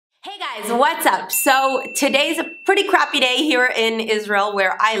Hey guys, what's up? So today's a pretty crappy day here in Israel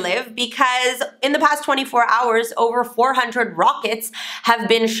where I live because in the past 24 hours, over 400 rockets have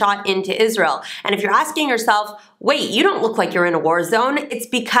been shot into Israel. And if you're asking yourself, wait, you don't look like you're in a war zone, it's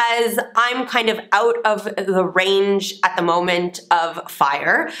because I'm kind of out of the range at the moment of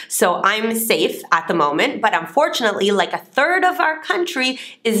fire. So I'm safe at the moment, but unfortunately, like a third of our country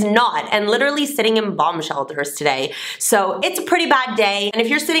is not and literally sitting in bomb shelters today. So it's a pretty bad day. And if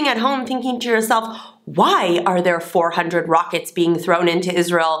you're sitting at home thinking to yourself, why are there 400 rockets being thrown into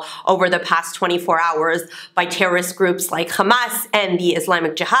Israel over the past 24 hours by terrorist groups like Hamas and the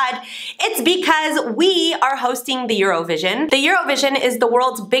Islamic Jihad? It's because we are hosting the Eurovision. The Eurovision is the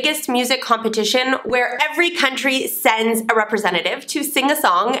world's biggest music competition where every country sends a representative to sing a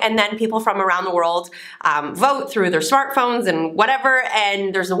song, and then people from around the world vote through their smartphones and whatever,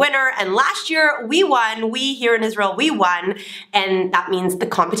 and there's a winner. And last year we won. We here in Israel, we won, and that means the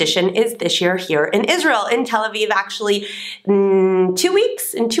competition is this year here in Israel, in Tel Aviv, actually. In 2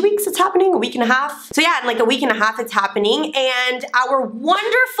 weeks it's happening, a week and a half. So yeah, in like a week and a half it's happening, and our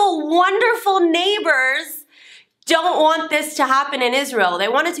wonderful, wonderful neighbors don't want this to happen in Israel. They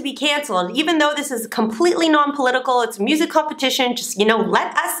want it to be canceled. Even though this is completely non-political, it's a music competition, just, you know,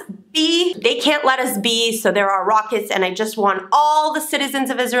 let us be. They can't let us be, so there are rockets, and I just want all the citizens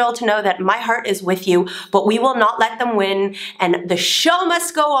of Israel to know that my heart is with you, but we will not let them win, and the show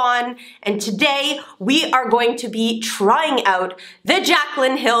must go on. And today, we are going to be trying out the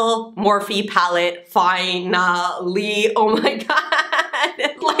Jaclyn Hill Morphe palette, finally. Oh my God.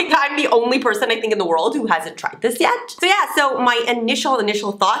 Like, I'm the only person I think in the world who hasn't tried this yet. So yeah, so my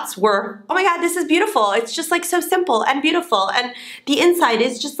initial thoughts were, oh my God, this is beautiful. It's just like so simple and beautiful, and the inside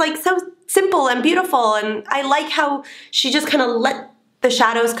is just like so simple and beautiful, and I like how she just kind of let the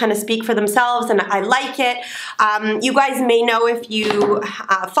shadows kind of speak for themselves, and I like it. You guys may know, if you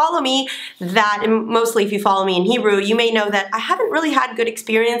follow me, that, and mostly if you follow me in Hebrew, you may know that I haven't really had good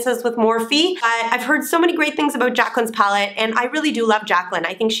experiences with Morphe. I've heard so many great things about Jaclyn's palette, and I really do love Jaclyn.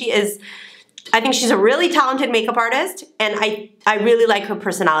 I think she's a really talented makeup artist, and I really like her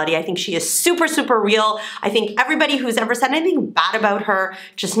personality. I think she is super, super real. I think everybody who's ever said anything bad about her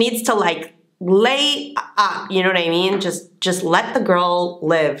just needs to like lay up, you know what I mean? Just let the girl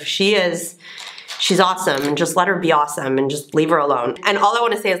live. She's awesome, and just let her be awesome and just leave her alone. And all I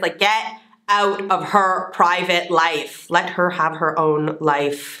want to say is, like, get out of her private life. Let her have her own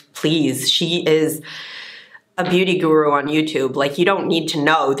life, please. She is a beauty guru on YouTube. Like, you don't need to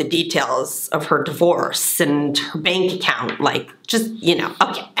know the details of her divorce and her bank account. Like, just, you know.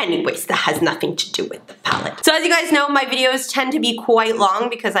 Okay, anyways, that has nothing to do with the palette. So as you guys know, my videos tend to be quite long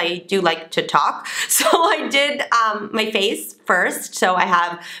because I do like to talk. So I did my face first. So I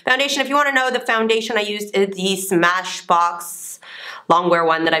have foundation. If you want to know, the foundation I used is the Smashbox longwear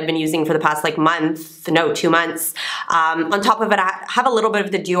one that I've been using for the past like 2 months. On top of it, I have a little bit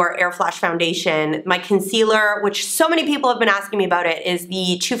of the Dior Air Flash foundation. My concealer, which so many people have been asking me about it, is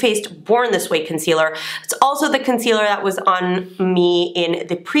the Too Faced Born This Way concealer. It's also the concealer that was on me in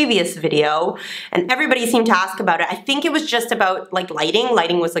the previous video, and everybody seemed to ask about it. I think it was just about like lighting.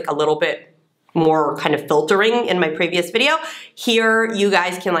 Lighting was like a little bit more kind of filtering in my previous video. Here you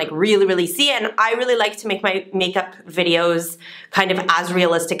guys can like really see, and I really like to make my makeup videos kind of as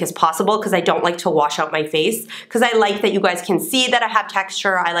realistic as possible because I don't like to wash out my face, because I like that you guys can see that I have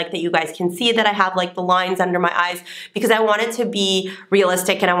texture. I like that you guys can see that I have like the lines under my eyes, because I want it to be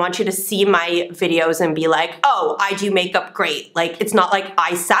realistic, and I want you to see my videos and be like, oh, I do makeup great. Like, it's not like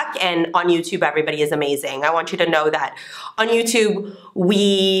I suck and on YouTube everybody is amazing. I want you to know that on YouTube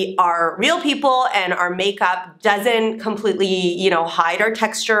we are real people, and our makeup doesn't completely, you know, hide our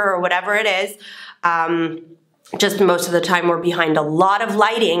texture or whatever it is. Just most of the time we're behind a lot of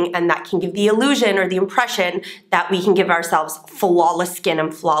lighting, and that can give the illusion or the impression that we can give ourselves flawless skin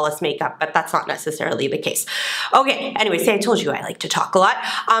and flawless makeup, but that's not necessarily the case. Okay, anyway, see, I told you I like to talk a lot.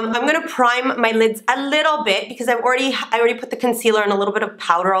 I'm gonna prime my lids a little bit because I already put the concealer and a little bit of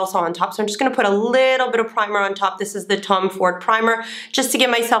powder also on top, so I'm just gonna put a little bit of primer on top. This is the Tom Ford primer, just to give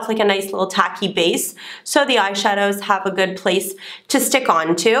myself like a nice little tacky base so the eyeshadows have a good place to stick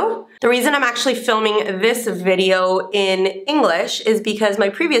onto. The reason I'm actually filming this video in English is because my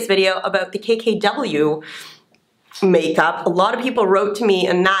previous video about the KKW makeup, a lot of people wrote to me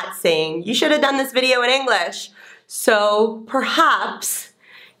in that saying, you should have done this video in English. So perhaps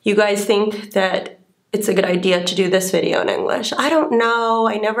you guys think that it's a good idea to do this video in English. I don't know.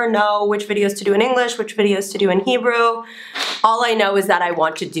 I never know which videos to do in English, which videos to do in Hebrew. All I know is that I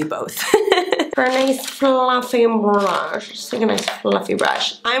want to do both. For a nice fluffy brush, just like a nice fluffy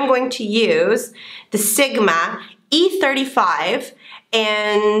brush, I'm going to use the Sigma E35,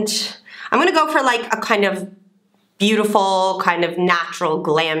 And I'm gonna go for like a kind of beautiful, kind of natural,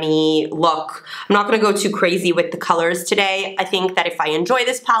 glammy look. I'm not gonna go too crazy with the colors today. I think that if I enjoy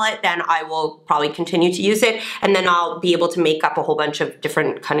this palette, then I will probably continue to use it, and then I'll be able to make up a whole bunch of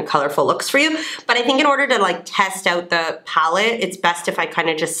different kind of colorful looks for you. But I think in order to like test out the palette, it's best if I kind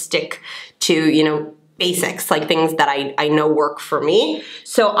of just stick to, you know, basics, like things that I know work for me.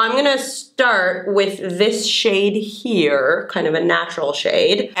 So I'm gonna start with this shade here, kind of a natural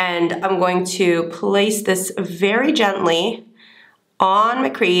shade, and I'm going to place this very gently on my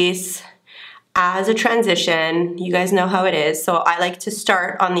crease as a transition. You guys know how it is. So I like to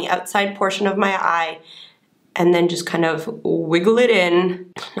start on the outside portion of my eye and then just kind of wiggle it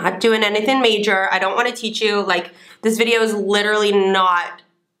in, not doing anything major. I don't wanna teach you, like, this video is literally not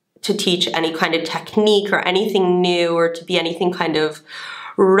to teach any kind of technique or anything new or to be anything kind of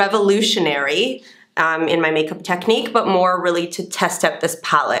revolutionary in my makeup technique, but more really to test out this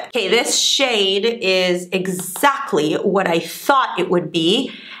palette. Okay, this shade is exactly what I thought it would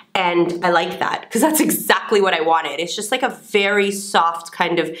be, and I like that because that's exactly what I wanted. It's just like a very soft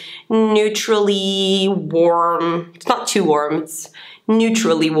kind of neutrally warm, it's not too warm, it's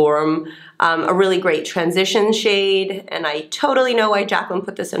neutrally warm, a really great transition shade, and I totally know why Jaclyn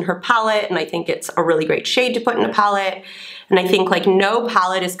put this in her palette, and I think it's a really great shade to put in a palette, and I think like no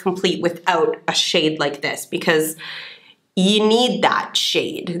palette is complete without a shade like this, because you need that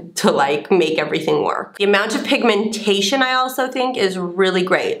shade to like make everything work. The amount of pigmentation I also think is really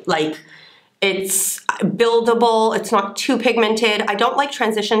great. Like, it's buildable, it's not too pigmented. I don't like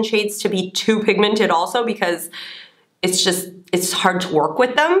transition shades to be too pigmented also, because it's hard to work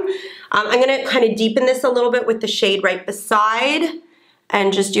with them. I'm gonna kind of deepen this a little bit with the shade right beside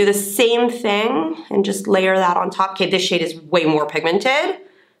and just do the same thing and just layer that on top. Okay, this shade is way more pigmented,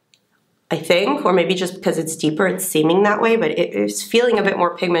 I think, or maybe just because it's deeper, it's seeming that way, but it is feeling a bit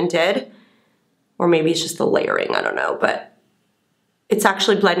more pigmented, or maybe it's just the layering, I don't know, but it's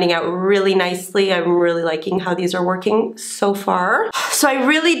actually blending out really nicely. I'm really liking how these are working so far. So I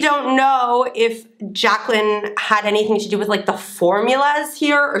really don't know if Jaclyn had anything to do with like the formulas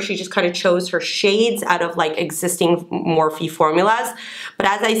here, or she just kind of chose her shades out of like existing Morphe formulas. But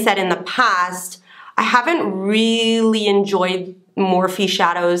as I said in the past, I haven't really enjoyed Morphe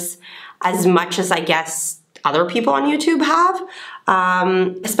shadows as much as I guess other people on YouTube have,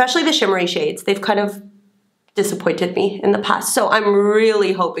 especially the shimmery shades. They've kind of disappointed me in the past. So I'm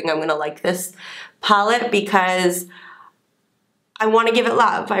really hoping I'm gonna like this palette because I wanna give it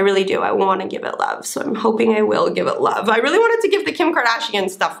love. I really do, I wanna give it love. So I'm hoping I will give it love. I really wanted to give the Kim Kardashian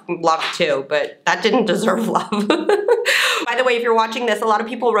stuff love too, but that didn't deserve love. By the way, if you're watching this, a lot of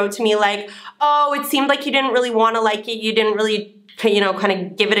people wrote to me like, oh, it seemed like you didn't really wanna like it, you didn't really, you know, kind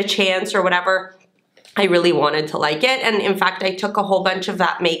of give it a chance or whatever. I really wanted to like it, and in fact I took a whole bunch of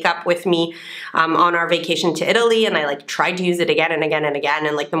that makeup with me on our vacation to Italy, and I like tried to use it again and again and again,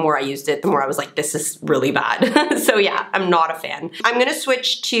 and like the more I used it, the more I was like, this is really bad. So yeah, I'm not a fan. I'm gonna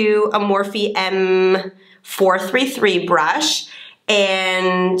switch to a Morphe M433 brush,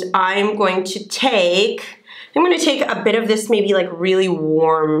 and I'm going to take a bit of this maybe like really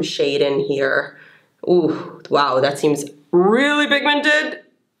warm shade in here. Ooh, wow, that seems really pigmented.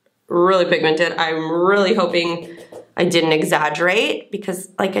 Really pigmented. I'm really hoping I didn't exaggerate because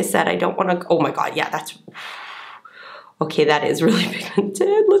like I said, I don't want to, oh my god, yeah, that's, okay, that is really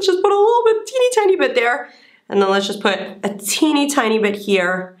pigmented. Let's just put a little bit, teeny tiny bit there, and then let's just put a teeny tiny bit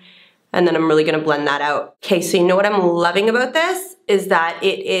here, and then I'm really gonna blend that out. Okay, so you know what I'm loving about this is that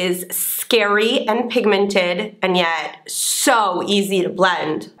it is scary and pigmented and yet so easy to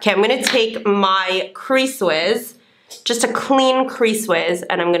blend. Okay, I'm gonna take my Crease Wiz, just a clean Crease Wiz,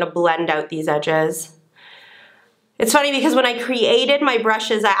 and I'm gonna blend out these edges. It's funny because when I created my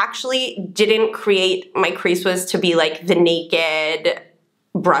brushes, I actually didn't create my Crease Wiz to be like the naked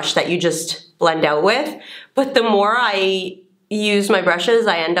brush that you just blend out with, but the more I use my brushes,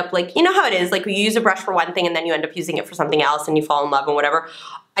 I end up like, you know how it is, like you use a brush for one thing and then you end up using it for something else and you fall in love and whatever.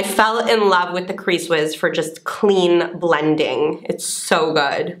 I fell in love with the Crease Wiz for just clean blending. It's so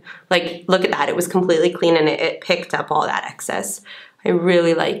good. Like, look at that, it was completely clean and it picked up all that excess. I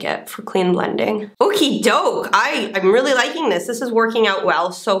really like it for clean blending. Okie doke, I'm really liking this. This is working out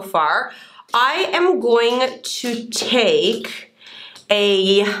well so far. I am going to take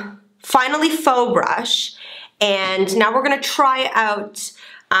a Finally Faux brush, and now we're gonna try out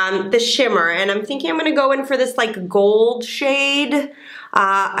the shimmer, and I'm thinking I'm gonna go in for this like gold shade.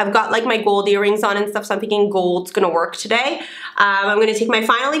 I've got like my gold earrings on and stuff, so I'm thinking gold's gonna work today. I'm gonna take my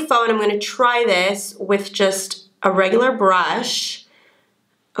Finally Faux and I'm gonna try this with just a regular brush.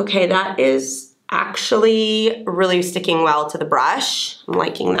 Okay, that is actually really sticking well to the brush. I'm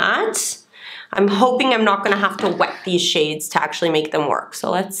liking that. I'm hoping I'm not gonna have to wet these shades to actually make them work.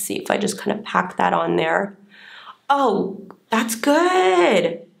 So let's see if I just kind of pack that on there. Oh, that's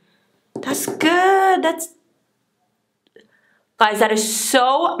good. That's good. Guys, that is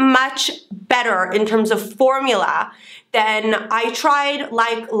so much better in terms of formula than I tried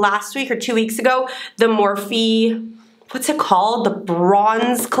like last week or 2 weeks ago, the Morphe, what's it called? The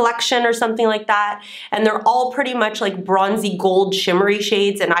bronze collection or something like that. And they're all pretty much like bronzy gold shimmery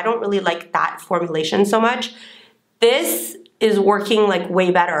shades, and I don't really like that formulation so much. This is working like way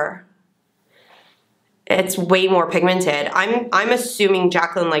better. It's way more pigmented. I'm assuming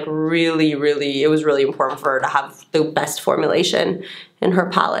Jaclyn like really, it was really important for her to have the best formulation in her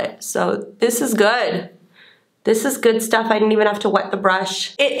palette. So this is good. This is good stuff. I didn't even have to wet the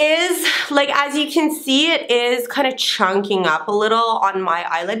brush. It is, like, as you can see, it is kind of chunking up a little on my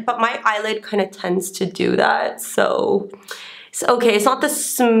eyelid, but my eyelid kind of tends to do that. So it's okay. It's not the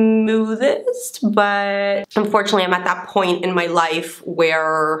smoothest, but unfortunately I'm at that point in my life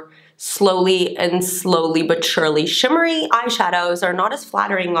where slowly but surely shimmery eyeshadows are not as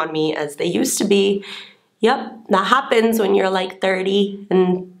flattering on me as they used to be. Yep, that happens when you're like 30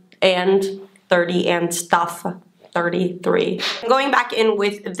 and stuff, 33. I'm going back in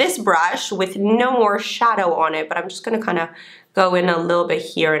with this brush with no more shadow on it, but I'm just gonna kind of go in a little bit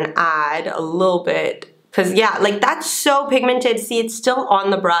here and add a little bit, because yeah, like that's so pigmented. See, it's still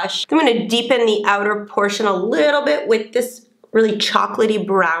on the brush. I'm gonna deepen the outer portion a little bit with this really chocolatey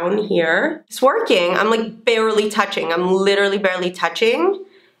brown here. It's working. I'm like barely touching. I'm literally barely touching,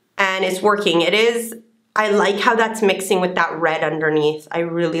 and it's working. It is. I like how that's mixing with that red underneath. I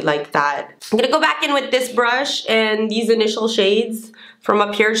really like that. I'm gonna go back in with this brush and these initial shades from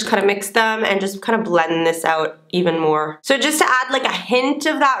up here, just kind of mix them and just kind of blend this out even more. So just to add like a hint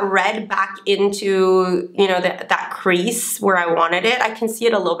of that red back into, you know, that crease where I wanted it, I can see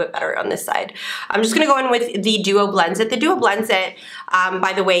it a little bit better on this side. I'm just gonna go in with the Duo Blends It. The Duo Blends It,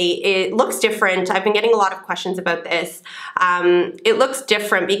 by the way, it looks different. I've been getting a lot of questions about this. It looks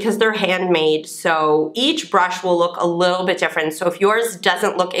different because they're handmade, so each brush will look a little bit different. So if yours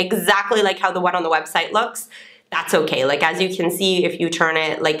doesn't look exactly like how the one on the website looks, that's okay. Like, as you can see, if you turn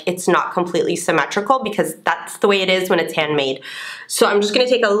it, like, it's not completely symmetrical because that's the way it is when it's handmade. So I'm just gonna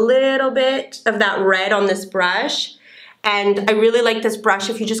take a little bit of that red on this brush, and I really like this brush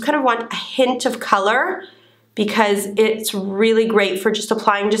if you just kind of want a hint of color, because it's really great for just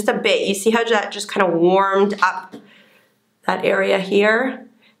applying just a bit. You see how that just kind of warmed up that area here?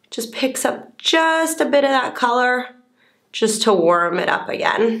 Just picks up just a bit of that color, just to warm it up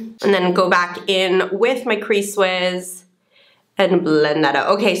again. And then go back in with my Crease Wiz and blend that out.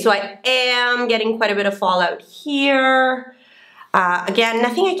 Okay, so I am getting quite a bit of fallout here. Again,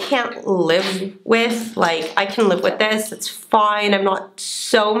 nothing I can't live with. Like, I can live with this, it's fine. I'm not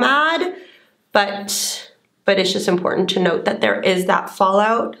so mad, but it's just important to note that there is that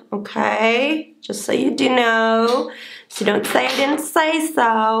fallout, okay? Just so you do know. So don't say I didn't say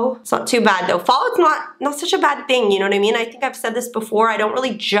so. It's not too bad though. Fallout's not such a bad thing, you know what I mean? I think I've said this before. I don't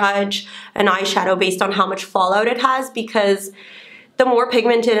really judge an eyeshadow based on how much fallout it has, because the more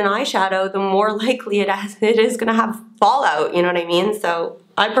pigmented an eyeshadow, the more likely it is gonna have fallout, you know what I mean? So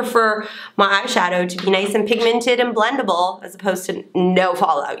I prefer my eyeshadow to be nice and pigmented and blendable as opposed to no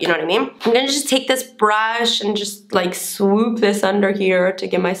fallout, you know what I mean? I'm gonna just take this brush and just like swoop this under here to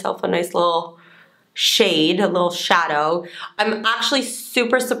give myself a nice little shade, a little shadow. I'm actually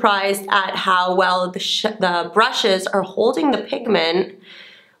super surprised at how well the brushes are holding the pigment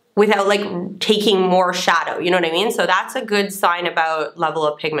without like taking more shadow, you know what I mean? So that's a good sign about level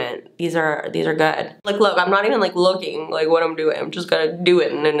of pigment. These are good. Like, look, I'm not even like looking like what I'm doing. I'm just gonna do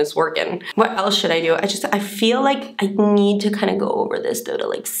it and then it's working. What else should I do? I feel like I need to kind of go over this though to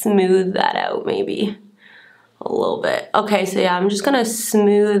like smooth that out maybe a little bit. Okay, so yeah, I'm just gonna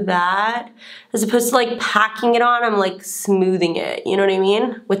smooth that. As opposed to like packing it on, I'm like smoothing it, you know what I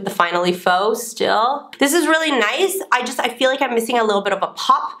mean? With the Finally Faux still. This is really nice. I feel like I'm missing a little bit of a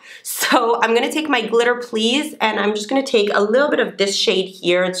pop. So I'm gonna take my Glitter Please, and I'm just gonna take a little bit of this shade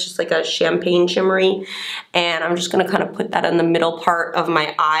here. It's just like a champagne shimmery. And I'm just gonna kind of put that in the middle part of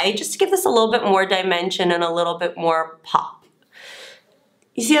my eye, just to give this a little bit more dimension and a little bit more pop.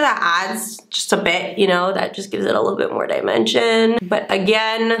 You see how that adds just a bit, you know, that just gives it a little bit more dimension. But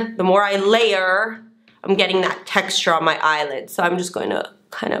again, the more I layer, I'm getting that texture on my eyelid. So I'm just going to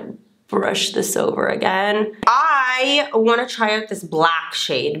kind of brush this over again. I want to try out this black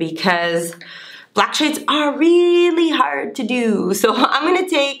shade because black shades are really hard to do. So I'm going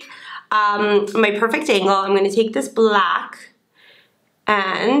to take my Perfect Angle. I'm going to take this black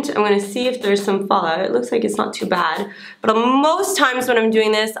And I'm gonna see if there's some fallout. It looks like it's not too bad. But most times when I'm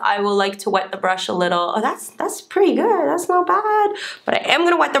doing this, I will like to wet the brush a little. Oh, that's pretty good, that's not bad. But I am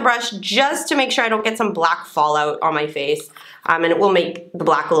gonna wet the brush just to make sure I don't get some black fallout on my face. And it will make the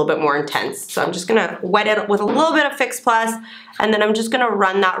black a little bit more intense. So I'm just gonna wet it with a little bit of Fix Plus, and then I'm just gonna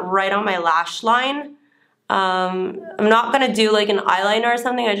run that right on my lash line. I'm not gonna do like an eyeliner or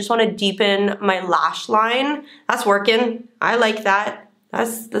something. I just wanna deepen my lash line. That's working, I like that.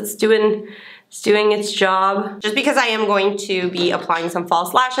 That's doing its job. Just because I am going to be applying some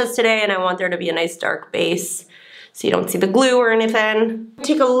false lashes today and I want there to be a nice dark base so you don't see the glue or anything.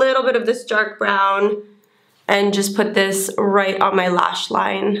 Take a little bit of this dark brown and just put this right on my lash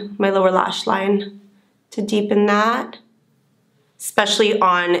line, my lower lash line, to deepen that, especially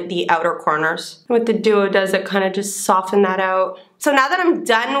on the outer corners. What the duo does, it kind of just soften that out. So now that I'm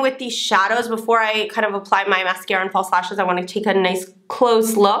done with these shadows, before I kind of apply my mascara and false lashes, I want to take a nice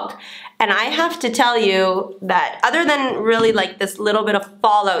close look. And I have to tell you that other than really like this little bit of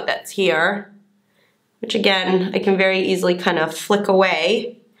fallout that's here, which again, I can very easily kind of flick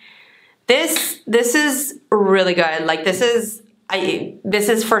away, this is really good. Like this is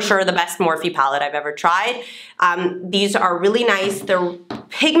for sure the best Morphe palette I've ever tried. These are really nice. They're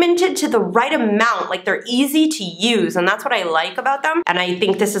pigmented to the right amount, like they're easy to use, and that's what I like about them. And I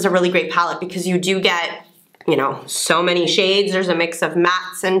think this is a really great palette because you do get, you know, so many shades. There's a mix of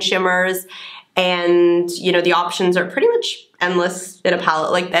mattes and shimmers, and you know, the options are pretty much endless in a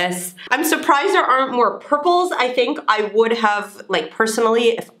palette like this. I'm surprised there aren't more purples. I think I would have, like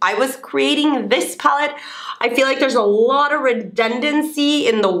personally, if I was creating this palette, I feel like there's a lot of redundancy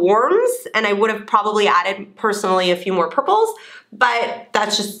in the warms, and I would have probably added personally a few more purples, but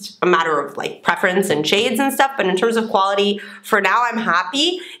that's just a matter of like preference and shades and stuff. But in terms of quality, for now I'm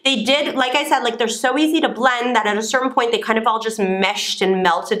happy. They did, like I said, like they're so easy to blend that at a certain point they kind of all just meshed and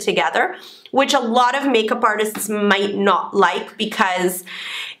melted together, which a lot of makeup artists might not like because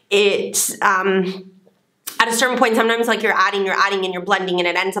it's, at a certain point, sometimes like you're adding and you're blending and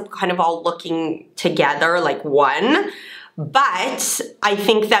it ends up kind of all looking together like one. But I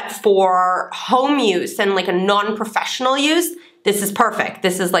think that for home use and like a non-professional use, this is perfect.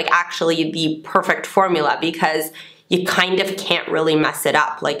 This is like actually the perfect formula because you kind of can't really mess it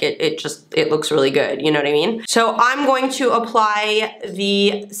up. Like it looks really good, you know what I mean? So I'm going to apply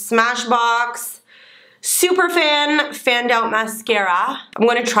the Smashbox Superfan Fanned Out Mascara. I'm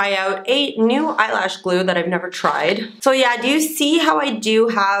gonna try out a new eyelash glue that I've never tried. So yeah, do you see how I do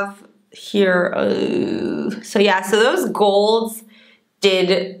have here? So yeah, so those golds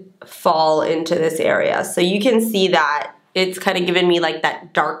did fall into this area. So you can see that it's kind of given me like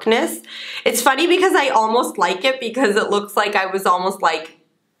that darkness. It's funny because I almost like it because it looks like I was almost like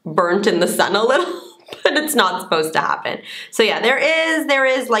burnt in the sun a little, but it's not supposed to happen. So yeah, there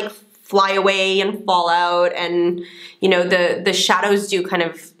is like fly away and fallout, and you know, the shadows do kind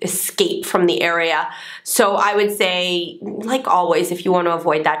of escape from the area. So I would say, like always, if you want to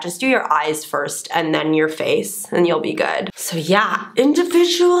avoid that, just do your eyes first and then your face and you'll be good. So yeah,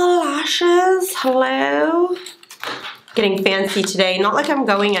 individual lashes, hello. Getting fancy today, not like I'm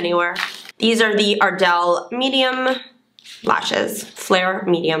going anywhere. These are the Ardell medium lashes, Flare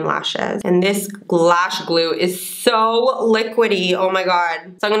medium lashes. And this lash glue is so liquidy, oh my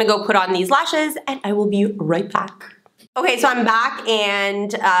god. So I'm gonna go put on these lashes and I will be right back. Okay, so I'm back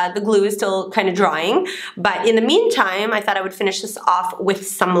and the glue is still kind of drying, but in the meantime, I thought I would finish this off with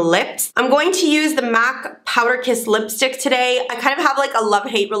some lips. I'm going to use the MAC Powder Kiss lipstick today. I kind of have like a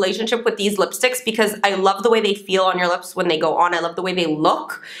love-hate relationship with these lipsticks because I love the way they feel on your lips when they go on. I love the way they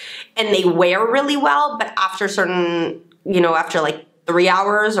look and they wear really well, but after certain, you know, after like 3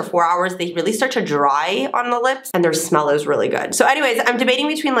 hours or 4 hours, they really start to dry on the lips and their smell is really good. So anyways, I'm debating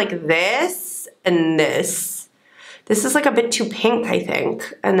between like this and this. This is like a bit too pink, I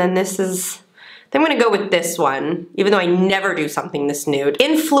think. And then this is, I think I'm gonna go with this one, even though I never do something this nude.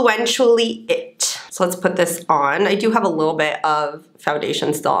 Influentially It. So let's put this on. I do have a little bit of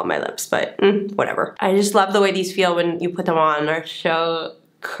foundation still on my lips, but whatever. I just love the way these feel when you put them on. They're so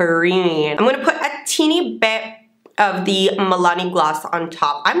creamy. I'm gonna put a teeny bit of the Milani gloss on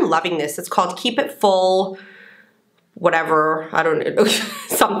top. I'm loving this. It's called Keep It Full, whatever, I don't know,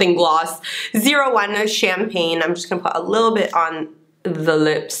 something gloss. 01 Champagne. I'm just gonna put a little bit on the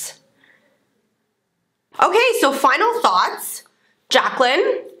lips. Okay, so final thoughts.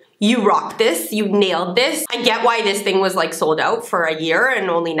 Jaclyn, you rocked this, you nailed this. I get why this thing was like sold out for a year and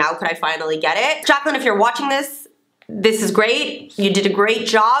only now could I finally get it. Jaclyn, if you're watching this, This is great. You did a great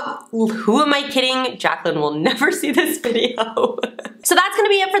job. Who am I kidding? Jaclyn will never see this video. So that's gonna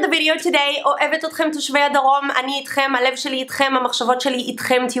be it for the video today. אוהבת אתכם תושבי הדרום, אני איתכם, הלב שלי איתכם, המחשבות שלי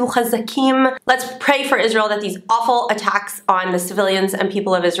איתכם, תהיו חזקים. Let's pray for Israel that these awful attacks on the civilians and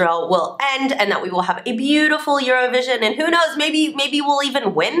people of Israel will end and that we will have a beautiful Eurovision, and who knows, maybe we'll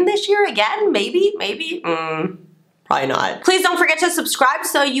even win this year again, maybe. Probably not. Please don't forget to subscribe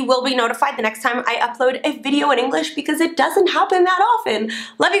so you will be notified the next time I upload a video in English, because it doesn't happen that often.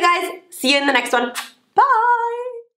 Love you guys. See you in the next one. Bye.